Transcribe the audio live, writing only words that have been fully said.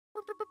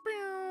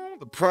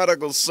The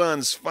prodigal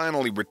son's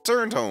finally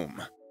returned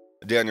home.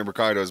 Daniel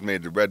Ricciardo has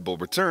made the Red Bull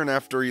return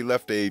after he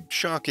left a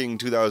shocking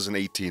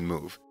 2018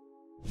 move.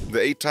 The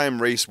 8-time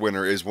race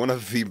winner is one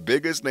of the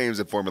biggest names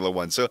in Formula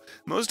One, so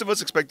most of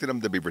us expected him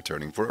to be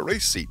returning for a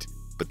race seat,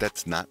 but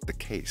that's not the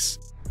case.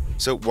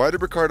 So why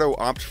did Ricciardo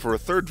opt for a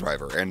third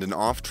driver and an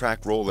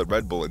off-track role at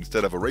Red Bull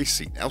instead of a race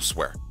seat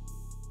elsewhere?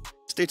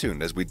 Stay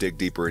tuned as we dig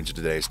deeper into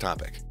today's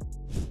topic.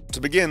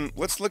 To begin,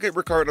 let's look at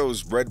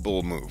Ricciardo's Red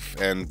Bull move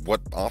and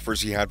what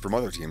offers he had from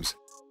other teams.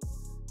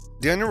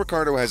 Daniel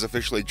Ricciardo has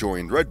officially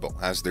joined Red Bull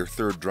as their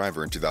third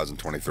driver in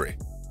 2023.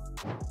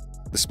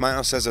 The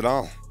smile says it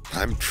all.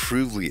 I'm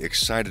truly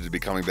excited to be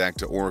coming back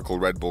to Oracle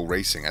Red Bull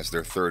Racing as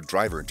their third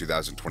driver in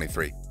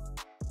 2023,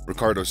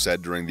 Ricciardo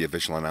said during the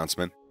official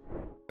announcement.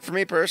 For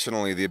me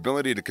personally, the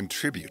ability to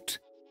contribute,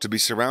 to be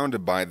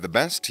surrounded by the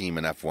best team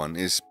in F1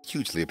 is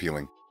hugely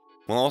appealing,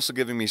 while also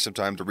giving me some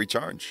time to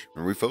recharge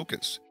and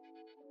refocus,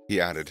 he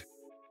added.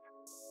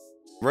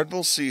 Red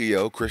Bull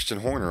CEO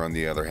Christian Horner, on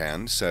the other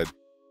hand, said,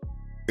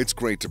 "It's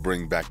great to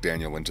bring back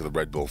Daniel into the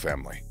Red Bull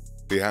family.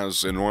 He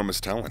has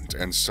enormous talent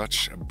and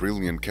such a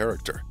brilliant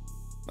character.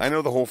 I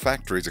know the whole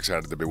factory is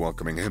excited to be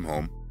welcoming him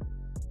home.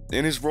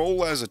 In his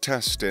role as a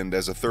test and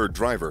as a third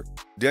driver,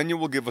 Daniel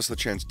will give us the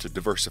chance to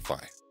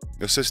diversify,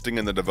 assisting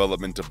in the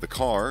development of the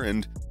car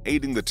and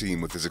aiding the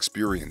team with his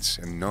experience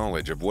and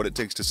knowledge of what it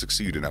takes to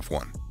succeed in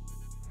F1.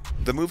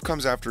 The move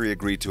comes after he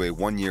agreed to a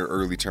 1-year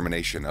early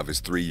termination of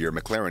his 3-year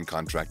McLaren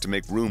contract to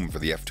make room for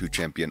the F2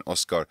 champion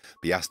Oscar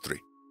Piastri.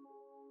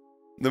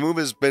 The move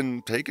has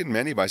been taken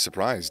many by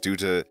surprise due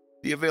to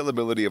the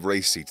availability of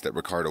race seats that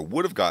Ricciardo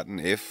would have gotten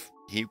if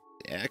he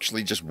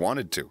actually just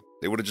wanted to.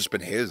 They would have just been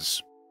his.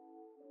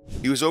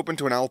 He was open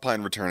to an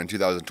Alpine return in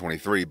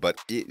 2023, but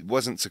it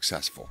wasn't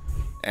successful,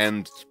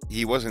 and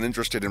he wasn't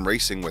interested in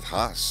racing with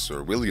Haas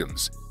or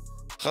Williams.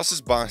 Haas's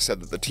boss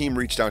said that the team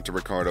reached out to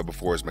Ricciardo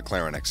before his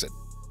McLaren exit,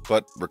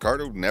 but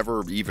Ricciardo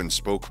never even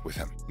spoke with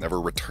him,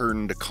 never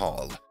returned a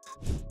call.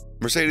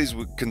 Mercedes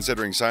was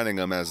considering signing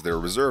him as their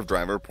reserve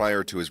driver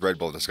prior to his Red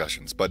Bull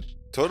discussions, but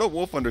Toto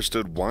Wolff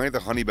understood why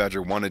the Honey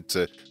Badger wanted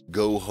to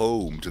go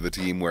home to the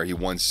team where he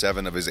won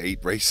 7 of his 8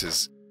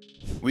 races.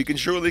 We can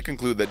surely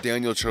conclude that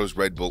Daniel chose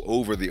Red Bull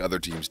over the other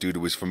teams due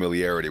to his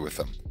familiarity with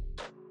them.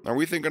 Are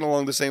we thinking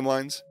along the same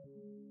lines?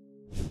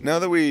 Now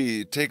that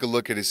we take a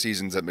look at his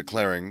seasons at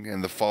McLaren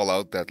and the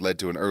fallout that led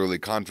to an early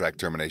contract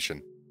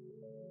termination.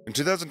 In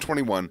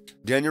 2021,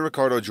 Daniel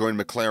Ricciardo joined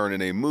McLaren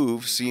in a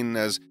move seen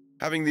as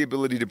having the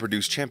ability to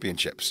produce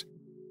championships.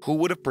 Who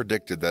would have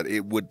predicted that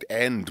it would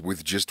end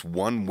with just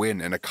 1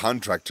 win and a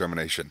contract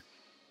termination?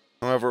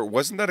 However,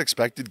 wasn't that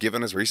expected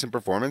given his recent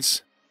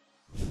performance?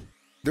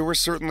 There were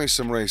certainly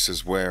some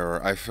races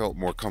where I felt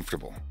more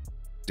comfortable,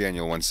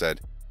 Daniel once said.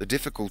 The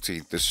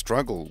difficulty, the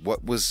struggle,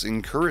 what was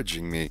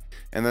encouraging me,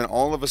 and then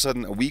all of a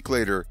sudden, a week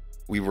later,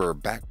 we were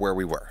back where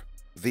we were.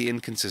 The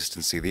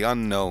inconsistency, the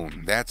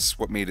unknown, that's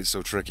what made it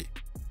so tricky.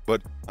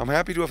 But I'm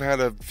happy to have had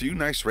a few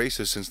nice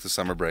races since the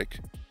summer break.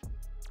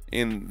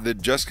 In the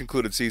just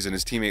concluded season,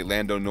 his teammate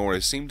Lando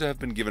Norris seemed to have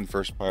been given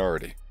first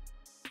priority.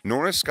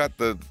 Norris got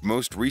the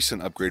most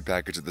recent upgrade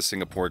package at the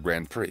Singapore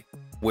Grand Prix,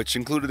 which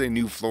included a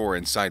new floor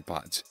and side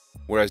pods,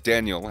 whereas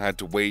Daniel had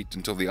to wait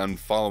until the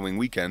following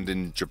weekend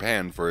in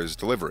Japan for his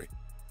delivery.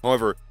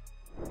 However,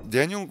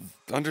 Daniel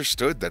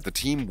understood that the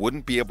team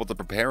wouldn't be able to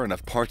prepare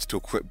enough parts to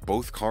equip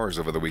both cars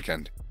over the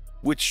weekend,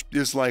 which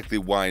is likely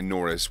why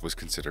Norris was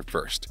considered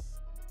first.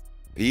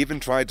 He even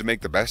tried to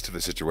make the best of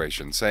the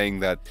situation, saying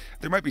that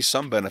there might be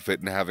some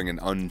benefit in having an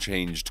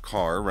unchanged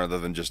car rather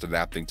than just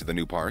adapting to the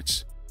new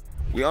parts.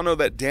 We all know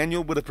that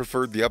Daniel would have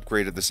preferred the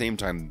upgrade at the same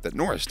time that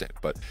Norris did,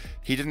 but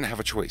he didn't have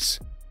a choice.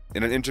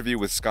 In an interview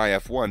with Sky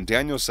F1,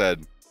 Daniel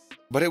said,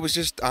 "But it was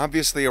just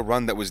obviously a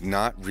run that was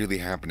not really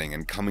happening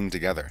and coming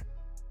together.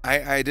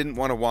 I didn't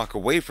want to walk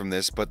away from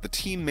this, but the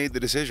team made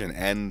the decision,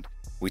 and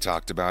we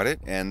talked about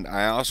it, and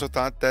I also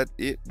thought that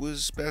it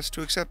was best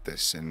to accept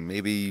this and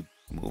maybe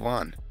move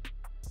on.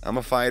 I'm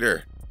a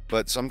fighter,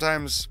 but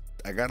sometimes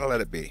I gotta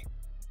let it be."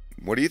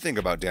 What do you think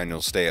about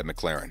Daniel's stay at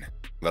McLaren?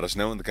 Let us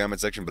know in the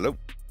comment section below.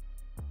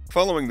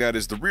 Following that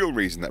is the real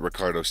reason that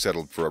Ricciardo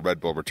settled for a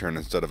Red Bull return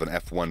instead of an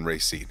F1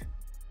 race seat.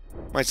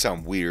 Might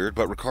sound weird,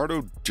 but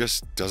Ricciardo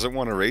just doesn't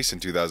want to race in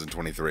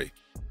 2023.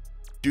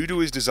 Due to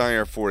his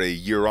desire for a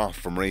year off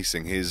from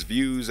racing, his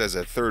views as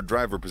a third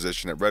driver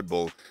position at Red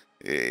Bull,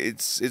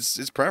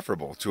 it's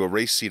preferable to a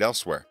race seat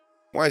elsewhere.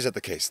 Why is that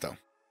the case, though?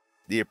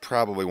 You're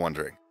probably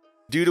wondering.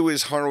 Due to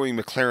his harrowing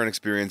McLaren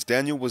experience,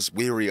 Daniel was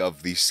weary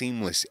of the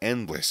seamless,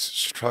 endless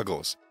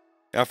struggles.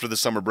 After the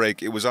summer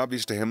break, it was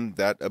obvious to him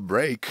that a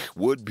break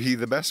would be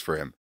the best for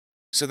him.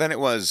 So then it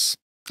was,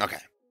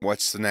 okay,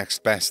 what's the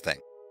next best thing?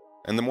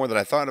 And the more that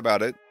I thought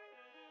about it,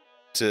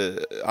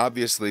 to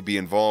obviously be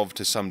involved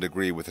to some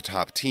degree with a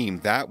top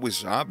team, that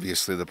was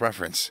obviously the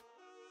preference.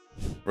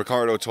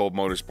 Ricciardo told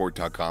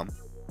Motorsport.com,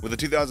 with the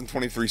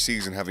 2023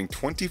 season having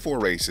 24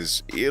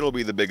 races, it'll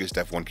be the biggest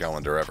F1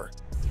 calendar ever,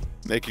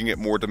 making it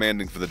more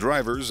demanding for the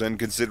drivers, and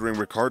considering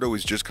Ricciardo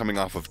is just coming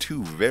off of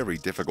 2 very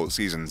difficult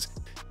seasons,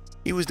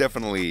 he was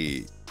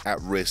definitely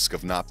at risk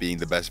of not being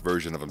the best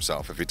version of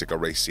himself if he took a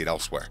race seat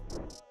elsewhere.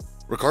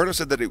 Ricciardo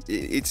said that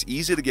it's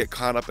easy to get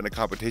caught up in a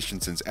competition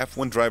since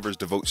F1 drivers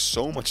devote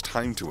so much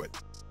time to it,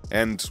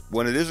 and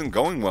when it isn't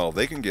going well,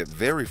 they can get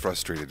very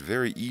frustrated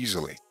very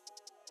easily.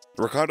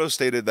 Ricciardo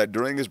stated that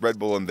during his Red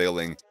Bull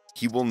unveiling,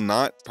 he will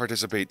not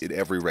participate in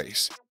every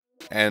race,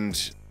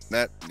 and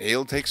that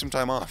he'll take some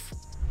time off.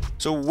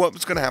 So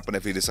what's going to happen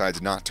if he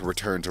decides not to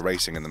return to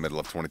racing in the middle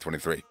of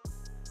 2023?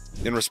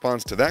 In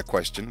response to that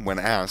question, when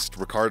asked,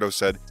 Ricciardo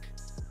said,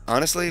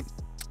 "Honestly,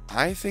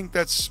 I think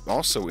that's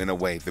also, in a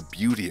way, the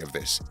beauty of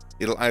this.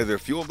 It'll either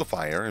fuel the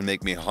fire and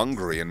make me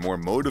hungry and more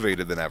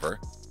motivated than ever,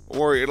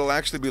 or it'll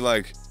actually be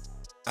like,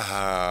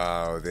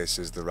 oh, this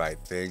is the right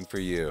thing for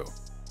you.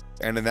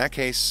 And in that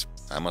case,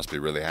 I must be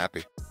really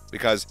happy.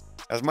 Because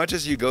as much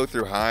as you go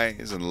through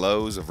highs and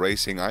lows of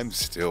racing, I'm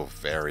still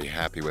very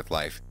happy with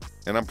life,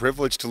 and I'm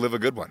privileged to live a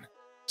good one.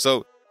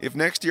 So if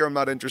next year I'm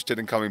not interested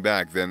in coming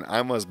back, then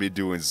I must be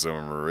doing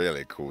some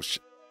really cool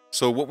shit."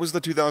 So what was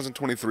the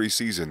 2023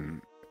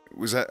 season?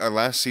 Was that our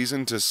last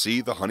season to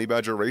see the Honey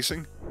Badger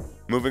racing?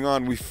 Moving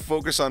on, we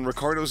focus on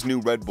Ricciardo's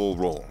new Red Bull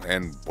role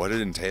and what it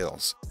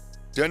entails.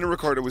 Daniel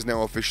Ricciardo is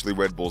now officially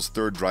Red Bull's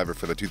third driver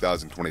for the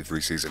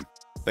 2023 season,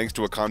 thanks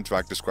to a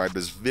contract described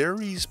as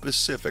very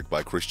specific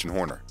by Christian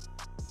Horner.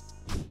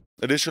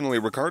 Additionally,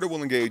 Ricciardo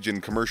will engage in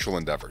commercial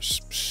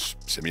endeavors,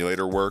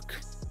 simulator work,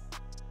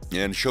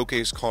 and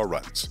showcase car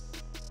runs.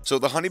 So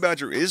the Honey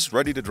Badger is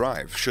ready to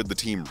drive should the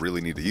team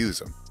really need to use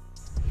him.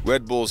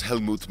 Red Bull's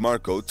Helmut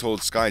Marko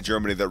told Sky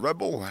Germany that Red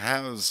Bull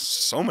has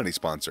so many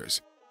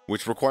sponsors,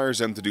 which requires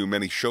them to do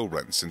many show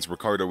runs since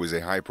Ricciardo is a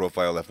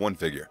high-profile F1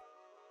 figure.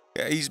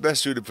 He's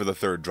best suited for the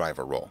third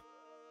driver role.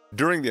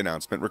 During the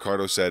announcement,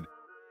 Ricciardo said,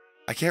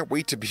 "I can't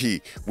wait to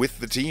be with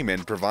the team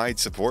and provide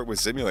support with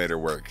simulator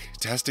work,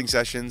 testing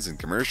sessions, and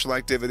commercial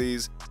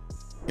activities."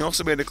 He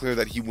also made it clear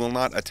that he will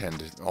not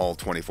attend all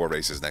 24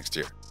 races next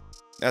year.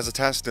 As a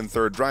test and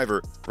third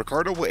driver,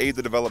 Ricciardo will aid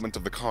the development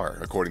of the car,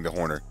 according to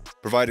Horner,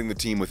 providing the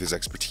team with his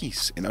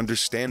expertise and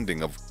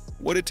understanding of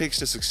what it takes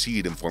to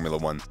succeed in Formula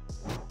One.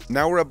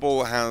 Now Red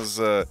Bull has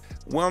a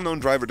well-known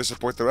driver to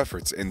support their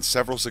efforts in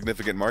several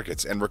significant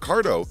markets, and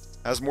Ricciardo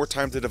has more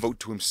time to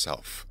devote to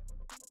himself.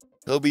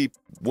 He'll be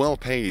well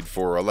paid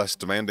for a less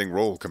demanding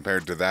role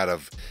compared to that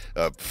of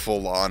a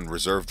full-on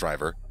reserve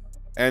driver,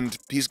 and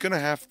he's going to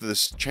have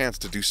this chance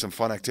to do some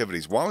fun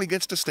activities while he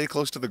gets to stay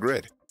close to the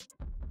grid.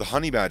 The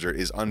Honey Badger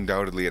is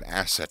undoubtedly an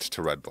asset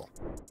to Red Bull.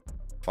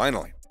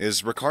 Finally,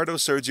 is Ricciardo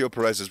Sergio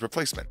Perez's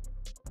replacement?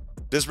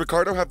 Does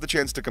Ricciardo have the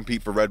chance to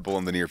compete for Red Bull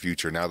in the near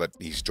future now that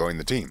he's joined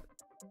the team?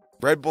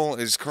 Red Bull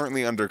is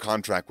currently under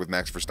contract with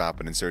Max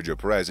Verstappen and Sergio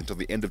Perez until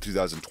the end of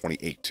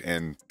 2028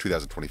 and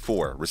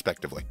 2024,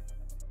 respectively.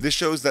 This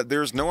shows that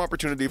there's no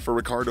opportunity for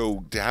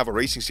Ricciardo to have a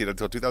racing seat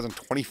until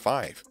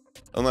 2025,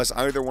 unless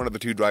either one of the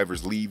two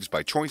drivers leaves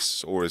by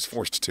choice or is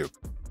forced to.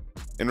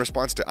 In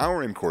response to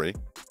our inquiry,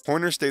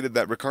 Horner stated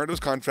that Ricciardo's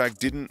contract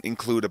didn't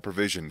include a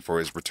provision for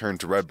his return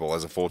to Red Bull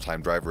as a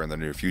full-time driver in the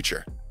near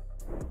future.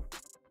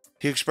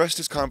 He expressed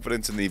his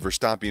confidence in the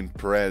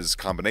Verstappen-Perez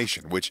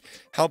combination, which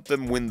helped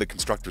them win the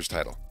Constructors'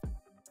 title.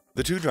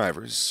 The two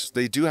drivers,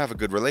 they do have a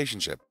good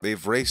relationship,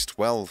 they've raced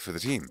well for the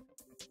team,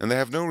 and they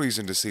have no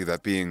reason to see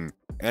that being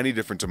any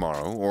different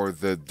tomorrow or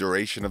the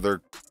duration of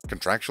their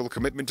contractual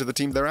commitment to the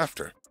team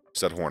thereafter,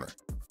 said Horner.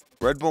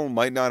 Red Bull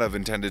might not have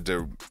intended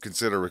to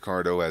consider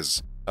Ricciardo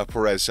as a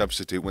Perez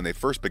substitute when they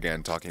first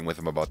began talking with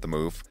him about the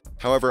move.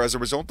 However, as a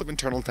result of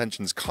internal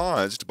tensions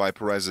caused by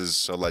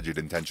Perez's alleged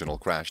intentional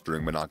crash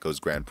during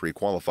Monaco's Grand Prix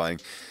qualifying,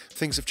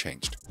 things have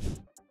changed.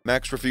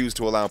 Max refused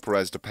to allow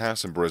Perez to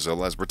pass in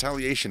Brazil as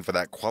retaliation for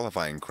that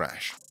qualifying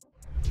crash.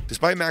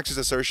 Despite Max's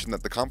assertion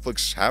that the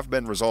conflicts have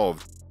been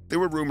resolved, there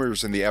were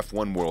rumors in the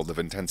F1 world of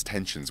intense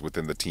tensions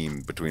within the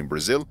team between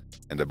Brazil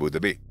and Abu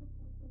Dhabi.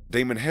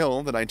 Damon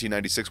Hill, the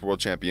 1996 world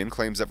champion,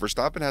 claims that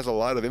Verstappen has a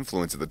lot of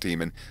influence at the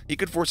team and he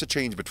could force a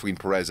change between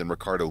Perez and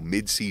Ricciardo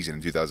mid-season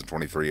in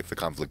 2023 if the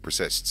conflict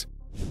persists.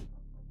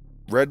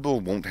 Red Bull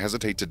won't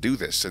hesitate to do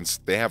this since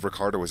they have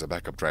Ricciardo as a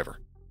backup driver.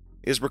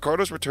 Is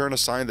Ricciardo's return a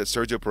sign that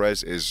Sergio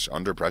Perez is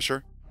under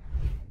pressure?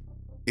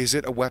 Is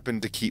it a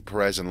weapon to keep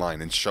Perez in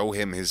line and show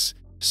him his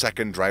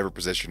second driver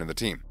position in the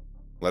team?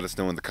 Let us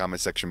know in the comment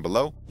section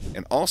below.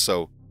 And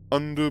also,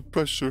 under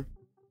pressure.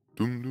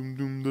 Doom, doom,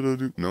 doom, da, da,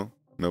 do. No?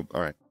 Nope.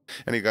 All right.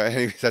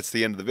 Anyway, that's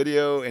the end of the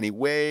video.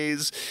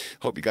 Anyways,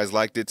 hope you guys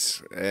liked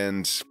it,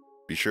 and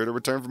be sure to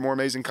return for more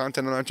amazing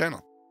content on our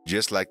channel,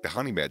 just like the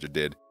Honey Badger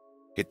did.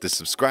 Hit the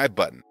subscribe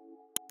button,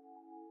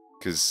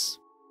 because,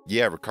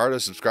 yeah, Ricciardo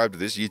subscribed to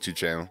this YouTube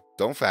channel.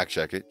 Don't fact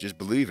check it, just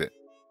believe it.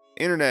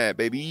 Internet,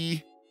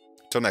 baby.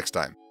 Till next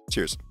time,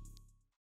 cheers.